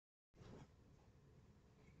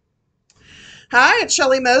Hi, it's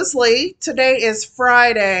Shelley Mosley. Today is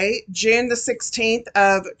Friday, June the 16th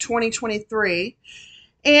of 2023.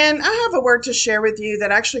 And I have a word to share with you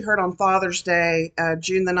that I actually heard on Father's Day,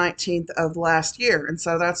 June the 19th of last year. And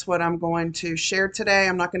so that's what I'm going to share today.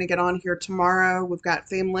 I'm not going to get on here tomorrow. We've got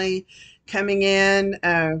family coming in,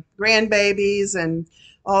 grandbabies, and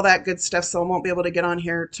all that good stuff. So I won't be able to get on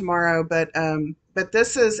here tomorrow. But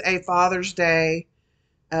this is a Father's Day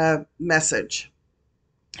message.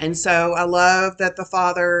 And so I love that the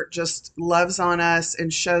Father just loves on us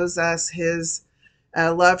and shows us his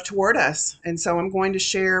love toward us. And so I'm going to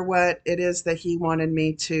share what it is that he wanted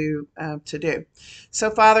me to do. So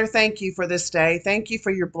Father, thank you for this day. Thank you for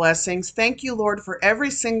your blessings. Thank you, Lord, for every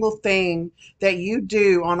single thing that you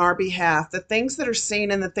do on our behalf, the things that are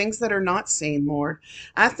seen and the things that are not seen, Lord.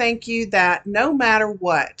 I thank you that no matter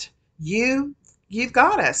what, you You've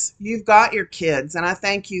got us. You've got your kids. And I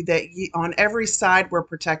thank you that on every side we're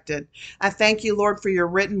protected. I thank you, Lord, for your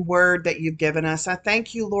written word that you've given us. I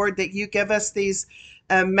thank you, Lord, that you give us these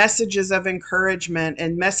messages of encouragement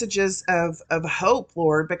and messages of hope,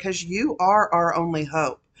 Lord, because you are our only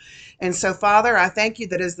hope. And so, Father, I thank you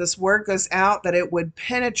that as this word goes out, that it would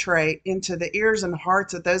penetrate into the ears and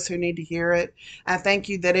hearts of those who need to hear it. I thank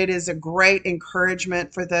you that it is a great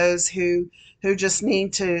encouragement for those who just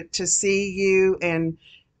need to see you and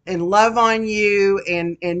love on you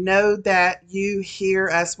and know that you hear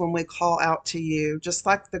us when we call out to you, just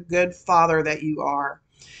like the good Father that you are.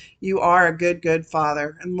 You are a good, good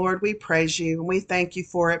Father. And Lord, we praise you and we thank you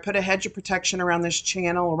for it. Put a hedge of protection around this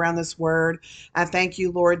channel, around this word. I thank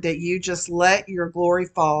you, Lord, that you just let your glory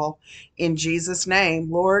fall in Jesus'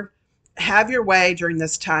 name. Lord, have your way during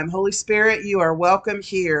this time. Holy Spirit, you are welcome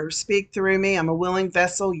here. Speak through me. I'm a willing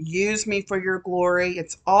vessel. Use me for your glory.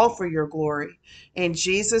 It's all for your glory. In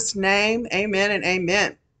Jesus' name, amen and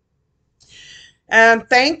amen.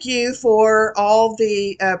 Thank you for all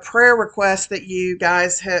the prayer requests that you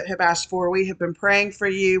guys have asked for. We have been praying for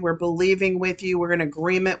you. We're believing with you. We're in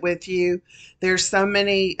agreement with you. There's so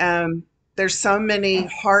many. There's so many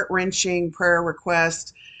heart wrenching prayer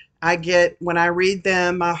requests. I get when I read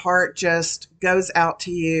them, my heart just goes out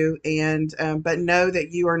to you. And but know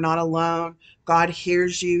that you are not alone. God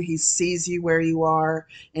hears you. He sees you where you are,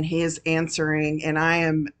 and He is answering. And I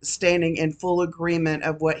am standing in full agreement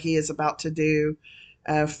of what He is about to do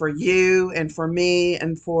for you and for me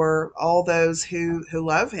and for all those who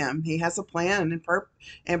love him. He has a plan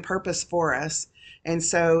and purpose for us. And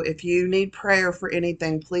so if you need prayer for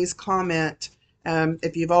anything, please comment.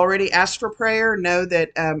 If you've already asked for prayer, know that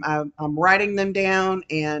I'm writing them down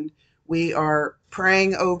and we are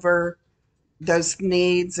praying over those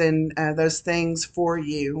needs and those things for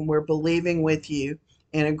you. And we're believing with you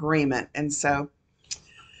in agreement. And so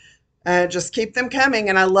just keep them coming.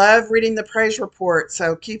 And I love reading the praise report.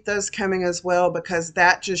 So keep those coming as well, because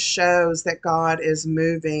that just shows that God is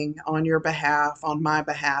moving on your behalf, on my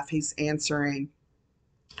behalf. He's answering.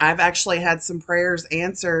 I've actually had some prayers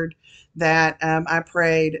answered that I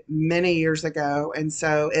prayed many years ago. And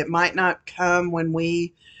so it might not come when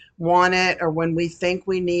we want it or when we think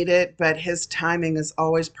we need it, but His timing is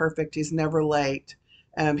always perfect. He's never late.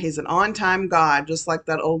 He's an on time God, just like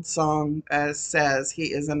that old song says.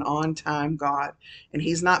 He is an on time God, and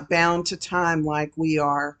He's not bound to time like we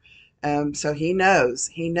are. So He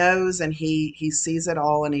knows, and He sees it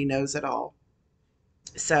all, and He knows it all.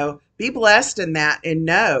 So be blessed in that, and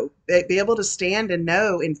know, be able to stand and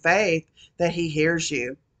know in faith that He hears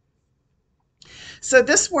you. So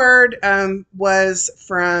this word was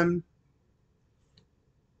from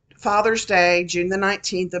Father's Day, June the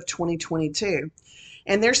 19th of 2022.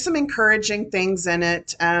 And there's some encouraging things in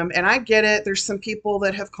it. And I get it. There's some people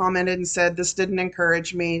that have commented and said, this didn't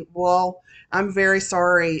encourage me. Well, I'm very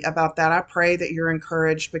sorry about that. I pray that you're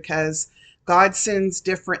encouraged, because God sends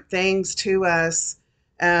different things to us.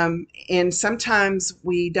 And sometimes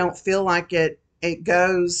we don't feel like it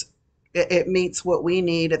meets what we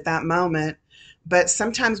need at that moment. But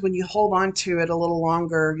sometimes when you hold on to it a little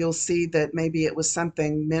longer, you'll see that maybe it was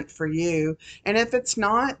something meant for you. And if it's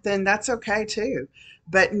not, then that's okay too.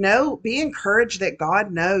 But no, be encouraged that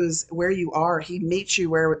God knows where you are. He meets you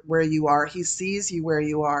where you are. He sees you where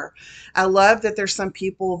you are. I love that there's some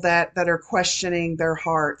people that are questioning their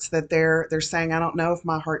hearts, that they're saying, I don't know if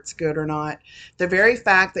my heart's good or not. The very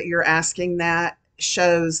fact that you're asking that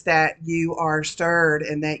shows that you are stirred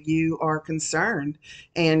and that you are concerned.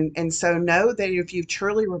 And so know that if you've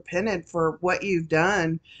truly repented for what you've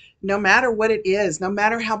done, no matter what it is, no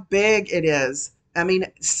matter how big it is. I mean,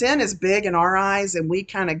 sin is big in our eyes, and we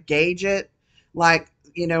kind of gauge it like,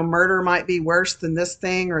 murder might be worse than this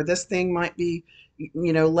thing, or this thing might be,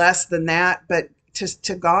 less than that. But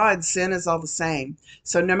to God, sin is all the same.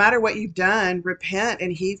 So no matter what you've done, repent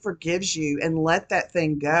and he forgives you, and let that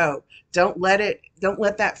thing go. Don't let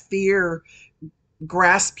that fear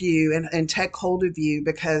grasp you and take hold of you,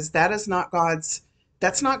 because that's not God.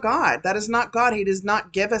 That is not God. He does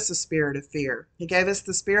not give us a spirit of fear. He gave us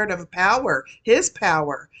the spirit of power, his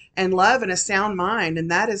power and love and a sound mind.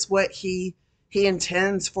 And that is what he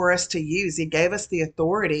intends for us to use. He gave us the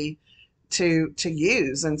authority to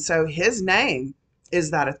use. And so his name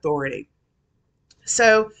is that authority.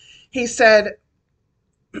 So he said,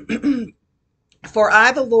 for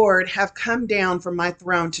I, the Lord, have come down from my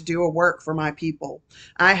throne to do a work for my people.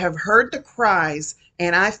 I have heard the cries,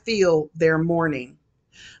 and I feel their mourning.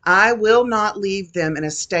 I will not leave them in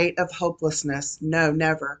a state of hopelessness. No,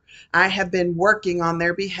 never. I have been working on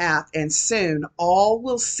their behalf, and soon all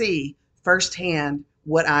will see firsthand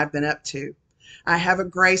what I've been up to. I have a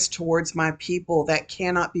grace towards my people that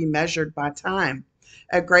cannot be measured by time,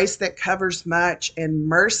 a grace that covers much, and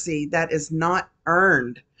mercy that is not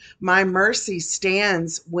earned. My mercy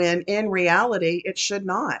stands when in reality it should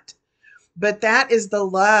not. But that is the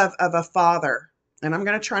love of a father. And I'm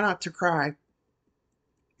going to try not to cry.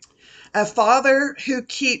 A father who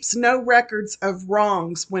keeps no records of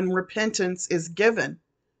wrongs when repentance is given.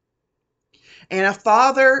 And a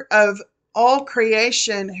father of all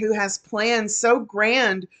creation who has plans so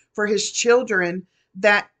grand for his children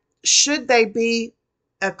that should they be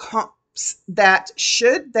that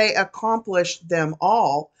should they accomplish them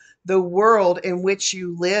all, the world in which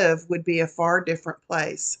you live would be a far different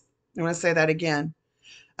place. I want to say that again.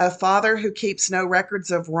 A father who keeps no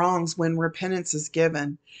records of wrongs when repentance is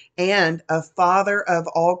given, and a father of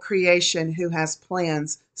all creation who has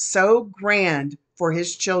plans so grand for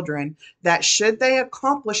his children that should they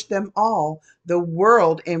accomplish them all, the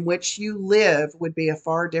world in which you live would be a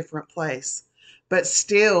far different place. But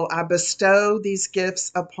still, I bestow these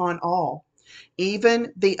gifts upon all,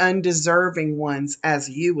 even the undeserving ones, as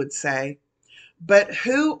you would say. But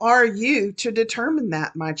who are you to determine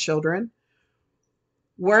that, my children?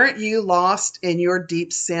 Weren't you lost in your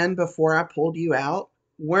deep sin before I pulled you out?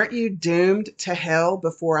 Weren't you doomed to hell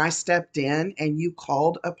before I stepped in and you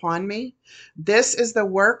called upon me? This is the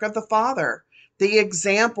work of the Father, the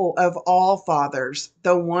example of all fathers,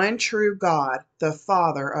 the one true God, the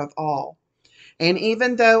Father of all. And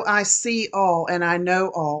even though I see all and I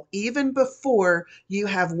know all, even before you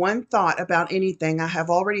have one thought about anything, I have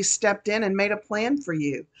already stepped in and made a plan for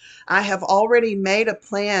you. I have already made a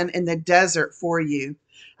plan in the desert for you.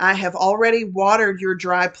 I have already watered your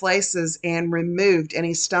dry places and removed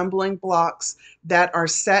any stumbling blocks that are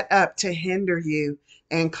set up to hinder you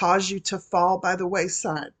and cause you to fall by the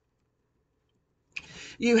wayside.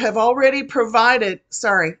 I have already provided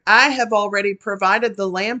the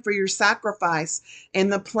lamb for your sacrifice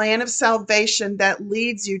and the plan of salvation that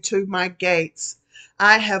leads you to my gates.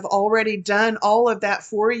 I have already done all of that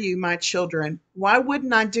for you, my children. Why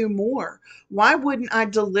wouldn't I do more? Why wouldn't I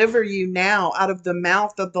deliver you now out of the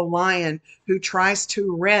mouth of the lion who tries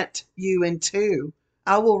to rent you in two?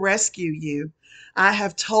 I will rescue you. I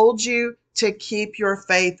have told you to keep your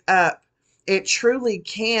faith up. It truly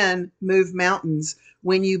can move mountains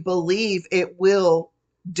when you believe it will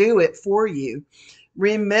do it for you.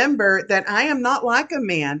 Remember that I am not like a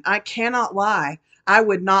man. I cannot lie. I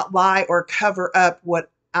would not lie or cover up what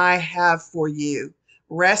I have for you.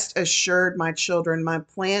 Rest assured, my children, my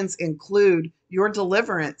plans include your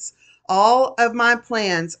deliverance. All of my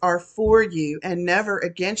plans are for you and never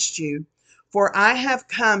against you. For I have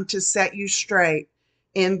come to set you straight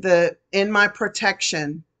in my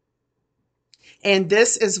protection, and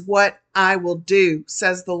this is what I will do,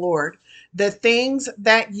 says the Lord. The things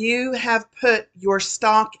that you have put your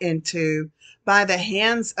stock into by the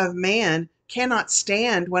hands of man cannot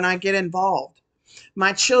stand when I get involved.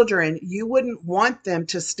 My children, you wouldn't want them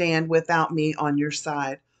to stand without me on your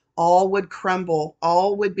side. All would crumble,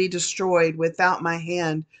 all would be destroyed without my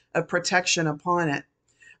hand of protection upon it.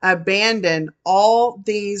 Abandon all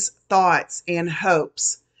these thoughts and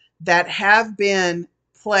hopes that have been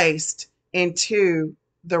placed into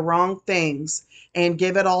the wrong things and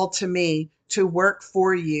give it all to me to work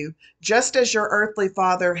for you. Just as your earthly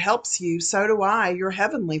father helps you, so do I, your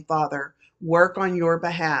heavenly Father, work on your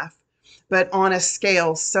behalf, but on a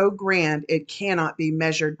scale so grand it cannot be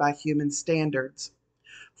measured by human standards.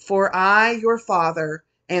 For I, your Father,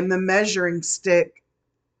 am the measuring stick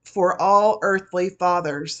for all earthly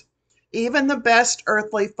fathers. Even the best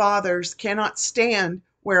earthly fathers cannot stand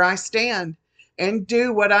where I stand and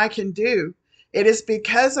do what I can do. It is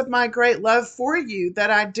because of my great love for you that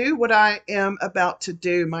I do what I am about to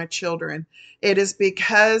do, my children. It is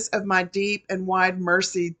because of my deep and wide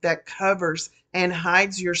mercy that covers and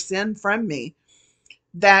hides your sin from me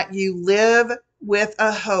that you live with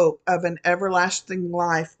a hope of an everlasting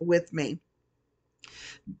life with me.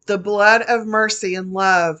 The blood of mercy and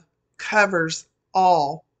love covers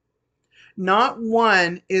all. Not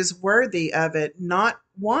one is worthy of it, not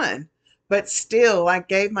one. But still, I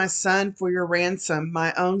gave my son for your ransom.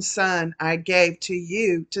 My own son I gave to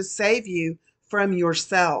you to save you from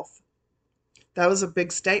yourself. That was a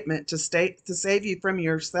big statement, to save you from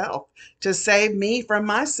yourself, to save me from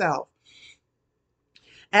myself.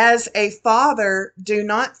 As a father, do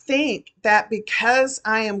not think that because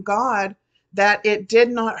I am God, that it did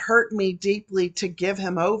not hurt me deeply to give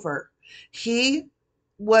him over. He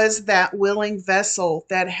was that willing vessel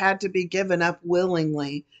that had to be given up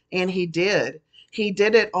willingly, and he did. He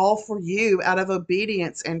did it all for you out of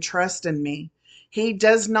obedience and trust in me. He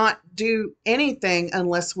does not do anything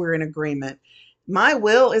unless we're in agreement. My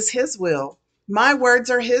will is his will. My words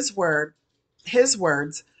are his words.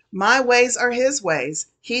 My ways are his ways.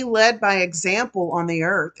 He led by example on the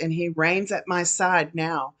earth, and he reigns at my side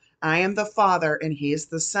now. I am the Father, and he is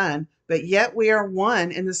the Son, but yet we are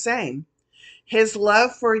one and the same. His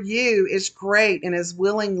love for you is great, and his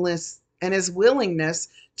willingness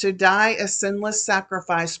to die a sinless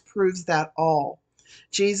sacrifice proves that all.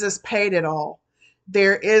 Jesus paid it all.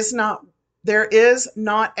 There is not there is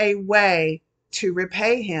not a way to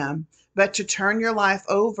repay him, but to turn your life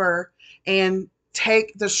over and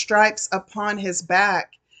take the stripes upon his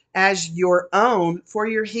back as your own for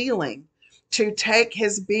your healing, to take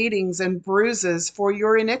his beatings and bruises for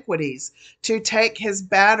your iniquities, to take his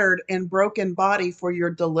battered and broken body for your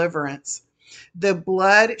deliverance. The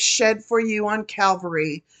blood shed for you on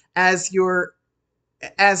Calvary as your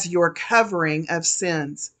covering of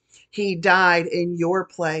sins. He died in your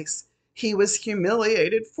place. He was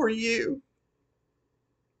humiliated for you.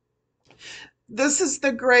 This is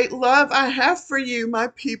the great love I have for you, my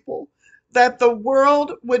people, that the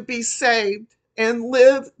world would be saved and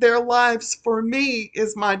live their lives for me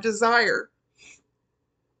is my desire.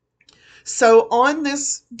 So, on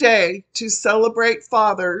this day to celebrate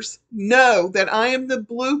fathers, know that I am the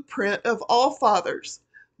blueprint of all fathers.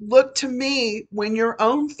 Look to me when your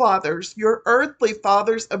own fathers, your earthly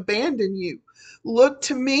fathers, abandon you. Look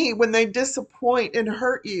to me when they disappoint and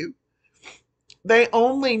hurt you. They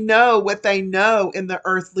only know what they know in the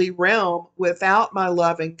earthly realm without my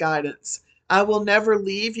love and guidance. I will never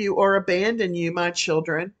leave you or abandon you, my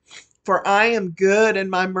children, for I am good and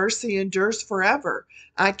my mercy endures forever.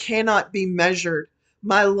 I cannot be measured.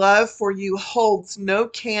 My love for you holds no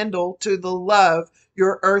candle to the love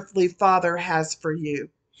your earthly father has for you.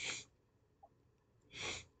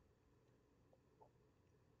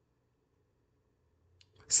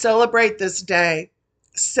 Celebrate this day.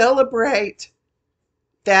 Celebrate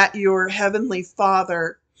that your heavenly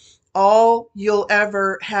Father, all you'll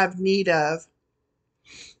ever have need of.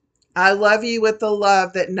 I love you with a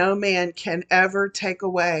love that no man can ever take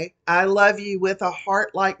away. I love you with a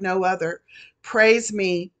heart like no other. Praise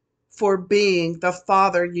me for being the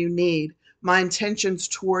Father you need. My intentions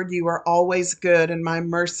toward you are always good, and my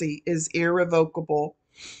mercy is irrevocable.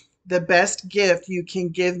 The best gift you can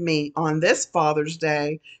give me on this Father's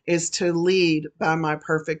Day is to lead by my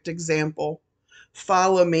perfect example.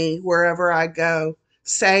 Follow me wherever I go.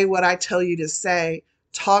 Say what I tell you to say.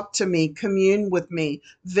 Talk to me, commune with me,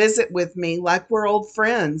 visit with me like we're old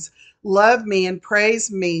friends. Love me and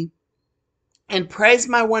praise my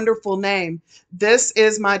wonderful name. This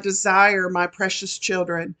is my desire, my precious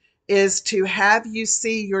children, is to have you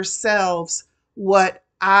see yourselves what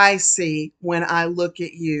I see when I look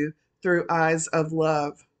at you through eyes of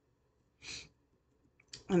love.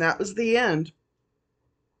 And that was the end.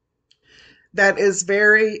 That is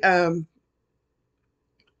very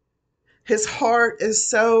his heart is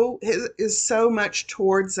so much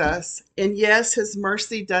towards us. And yes, his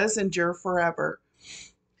mercy does endure forever.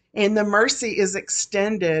 And the mercy is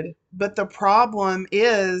extended, but the problem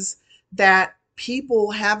is that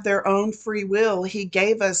people have their own free will. He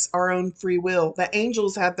gave us our own free will. The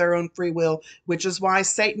angels have their own free will, which is why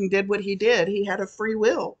Satan did what he did. He had a free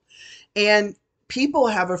will. And people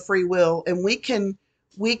have a free will, and we can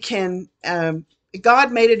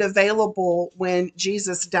God made it available when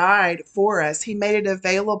Jesus died for us. He made it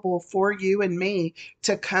available for you and me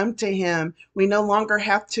to come to him. We no longer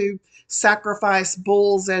have to sacrifice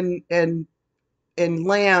bulls and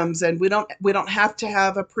lambs, and we don't have to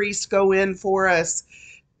have a priest go in for us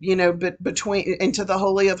but between into the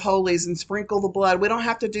Holy of Holies and sprinkle the blood. We don't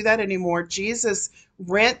have to do that anymore. Jesus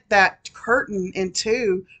rent that curtain in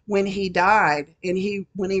two when he died, and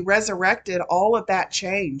when he resurrected, all of that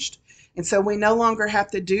changed. And so we no longer have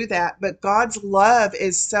to do that. But God's love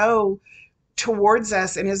is so towards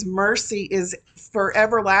us, and his mercy is for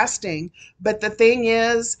everlasting. But the thing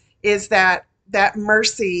is that that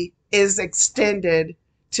mercy is extended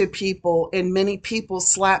to people, and many people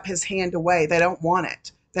slap his hand away. They don't want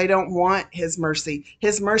it. They don't want his mercy.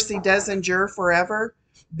 His mercy does endure forever,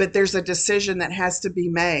 but there's a decision that has to be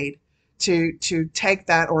made to take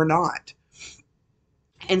that or not.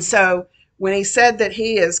 And so when he said that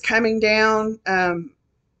he is coming down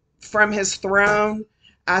from his throne,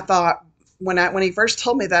 I thought, when he first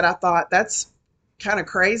told me that, I thought that's kind of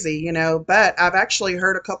crazy. But I've actually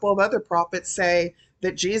heard a couple of other prophets say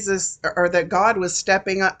that Jesus, or that God was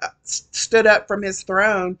stood up from his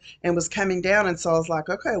throne and was coming down. And so I was like,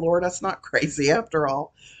 okay, Lord, that's not crazy after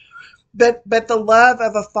all. But the love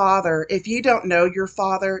of a father, if you don't know your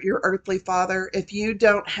father, your earthly father, if you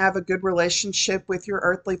don't have a good relationship with your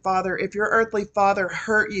earthly father, if your earthly father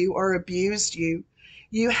hurt you or abused you,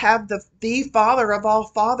 you have the father of all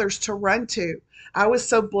fathers to run to. I was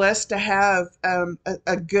so blessed to have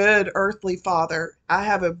a good earthly father. I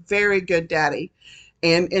have a very good daddy.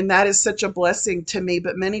 And that is such a blessing to me,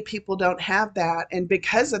 but many people don't have that. And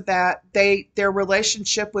because of that, their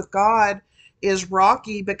relationship with God is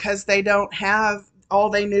rocky because they don't have, all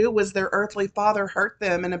they knew was their earthly father hurt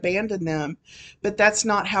them and abandoned them. But that's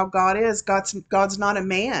not how God is. God's not a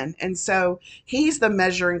man. And so he's the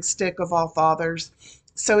measuring stick of all fathers.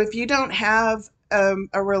 So if you don't have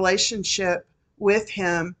a relationship with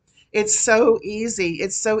him, it's so easy.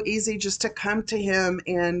 It's so easy just to come to him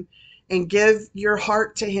and give your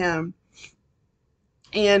heart to him.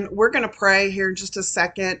 And we're going to pray here in just a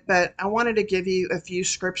second, but I wanted to give you a few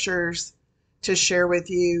scriptures to share with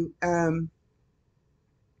you.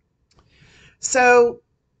 So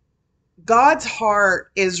God's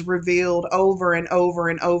heart is revealed over and over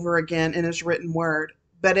and over again in his written word,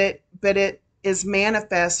 but it is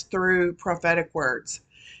manifest through prophetic words.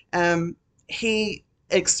 He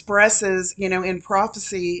expresses, in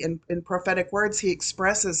prophecy and in prophetic words, he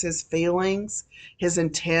expresses his feelings, his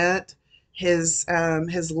intent, his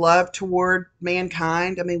love toward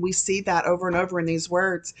mankind. I mean, we see that over and over in these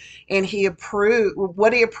words. And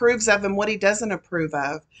what he approves of and what he doesn't approve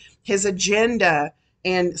of, his agenda,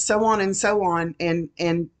 and so on and so on. And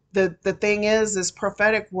the thing is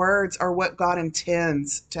prophetic words are what God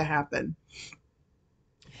intends to happen.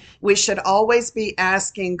 We should always be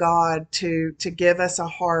asking God to give us a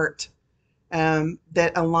heart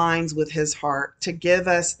that aligns with his heart, to give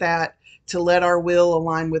us that, to let our will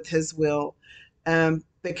align with his will.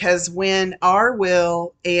 Because when our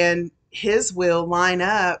will and his will line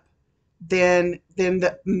up, then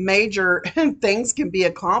the major things can be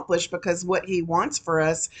accomplished, because what he wants for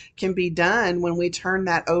us can be done when we turn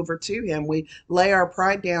that over to him. We lay our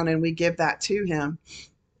pride down and we give that to him.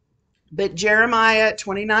 But Jeremiah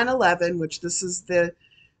 29:11, which this is the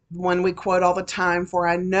one we quote all the time, "For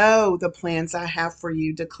I know the plans I have for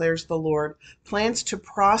you, declares the Lord, plans to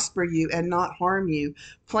prosper you and not harm you,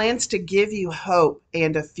 plans to give you hope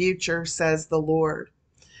and a future, says the Lord."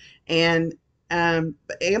 And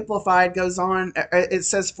Amplified goes on, it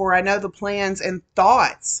says, "For I know the plans and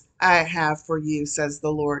thoughts I have for you, says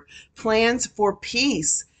the Lord, plans for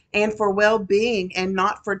peace and for well-being and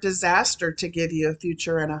not for disaster, to give you a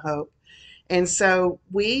future and a hope." And so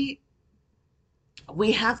we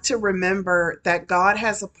have to remember that God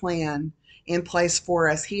has a plan in place for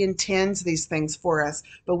us. He intends these things for us,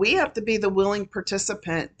 but we have to be the willing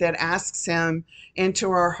participant that asks him into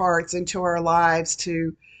our hearts, into our lives,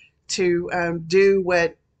 to do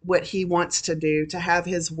what he wants to do, to have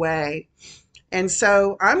his way. And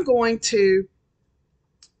so I'm going to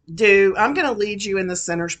lead you in the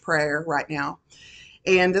sinner's prayer right now.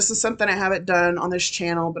 And this is something I haven't done on this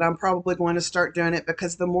channel, but I'm probably going to start doing it,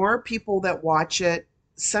 because the more people that watch it,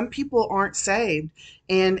 some people aren't saved.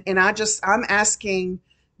 And I'm asking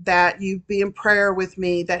that you be in prayer with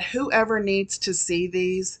me, that whoever needs to see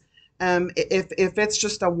these, if it's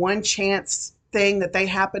just a one chance thing that they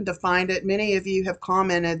happen to find it. Many of you have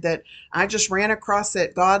commented that I just ran across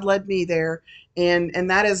it, God led me there. And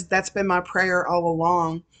that's been my prayer all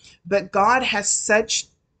along. But God has such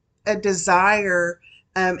a desire.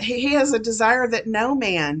 He has a desire that no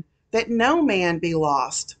man be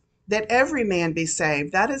lost, that every man be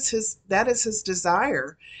saved. That is his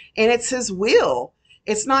desire, and it's his will.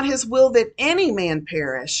 It's not his will that any man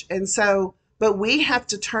perish. And so, but we have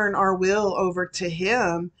to turn our will over to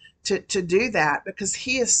him, to do that, because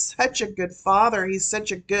he is such a good father. He's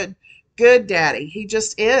such a good daddy. He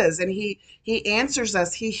just is. And he answers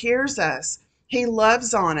us. He hears us. He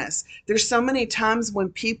loves on us. There's so many times when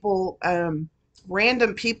people,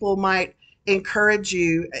 random people might encourage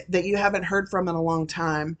you that you haven't heard from in a long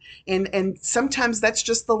time. And sometimes that's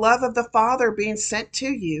just the love of the Father being sent to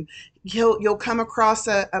you. You'll come across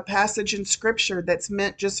a passage in scripture that's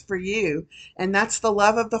meant just for you. And that's the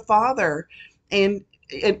love of the Father. And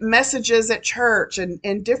messages at church,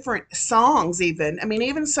 and different songs, even. I mean,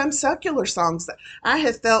 even some secular songs that I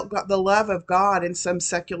have felt the love of God in some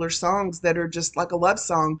secular songs that are just like a love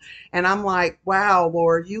song. And I'm like, wow,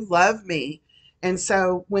 Lord, you love me. And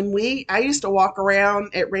so I used to walk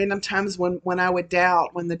around at random times when I would doubt,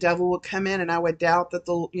 when the devil would come in and I would doubt that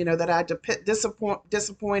that I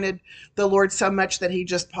disappointed the Lord so much that he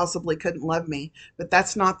just possibly couldn't love me. But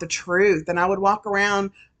that's not the truth. And I would walk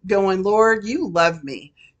around going, Lord, you love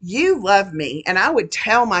me. You love me. And I would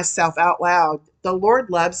tell myself out loud, the Lord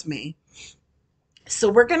loves me. So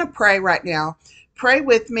we're going to pray right now. Pray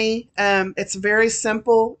with me. It's very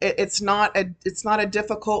simple. It's not a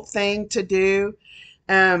difficult thing to do.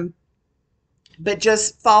 Um, but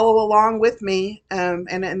just follow along with me.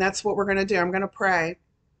 And that's what we're going to do. I'm going to pray.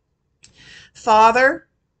 Father,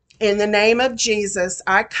 in the name of Jesus,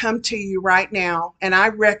 I come to you right now, and I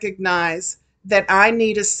recognize that I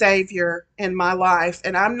need a Savior in my life,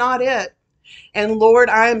 and I'm not it. And Lord,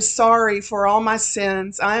 I am sorry for all my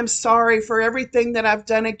sins. I am sorry for everything that I've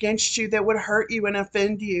done against you that would hurt you and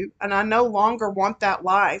offend you. And I no longer want that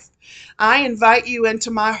life. I invite you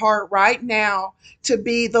into my heart right now to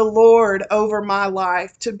be the Lord over my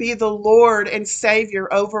life, to be the Lord and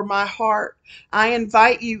Savior over my heart. I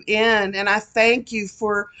invite you in, and I thank you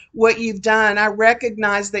for what you've done. I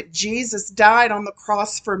recognize that Jesus died on the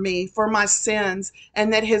cross for me, for my sins,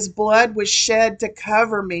 and that his blood was shed to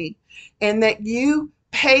cover me, and that you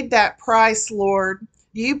paid that price, Lord.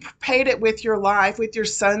 You paid it with your life, with your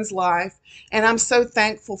son's life, and I'm so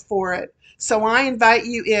thankful for it. So I invite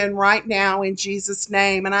you in right now in Jesus'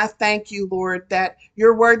 name, and I thank you, Lord, that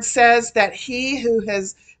your word says that he who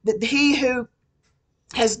has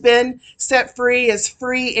been set free is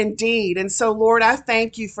free indeed. And so, Lord, I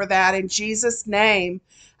thank you for that in Jesus' name.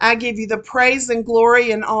 I give you the praise and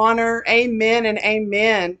glory and honor. Amen and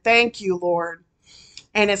amen. Thank you, Lord.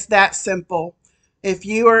 And it's that simple. If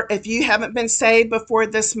you haven't been saved before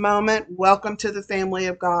this moment, welcome to the family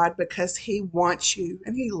of God, because he wants you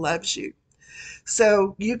and he loves you.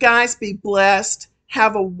 So you guys be blessed.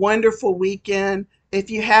 Have a wonderful weekend. If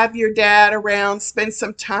you have your dad around, spend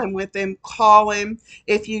some time with him, call him.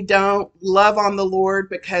 If you don't, love on the Lord,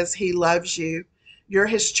 because he loves you. You're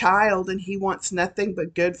his child and he wants nothing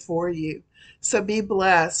but good for you. So be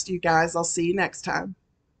blessed, you guys. I'll see you next time.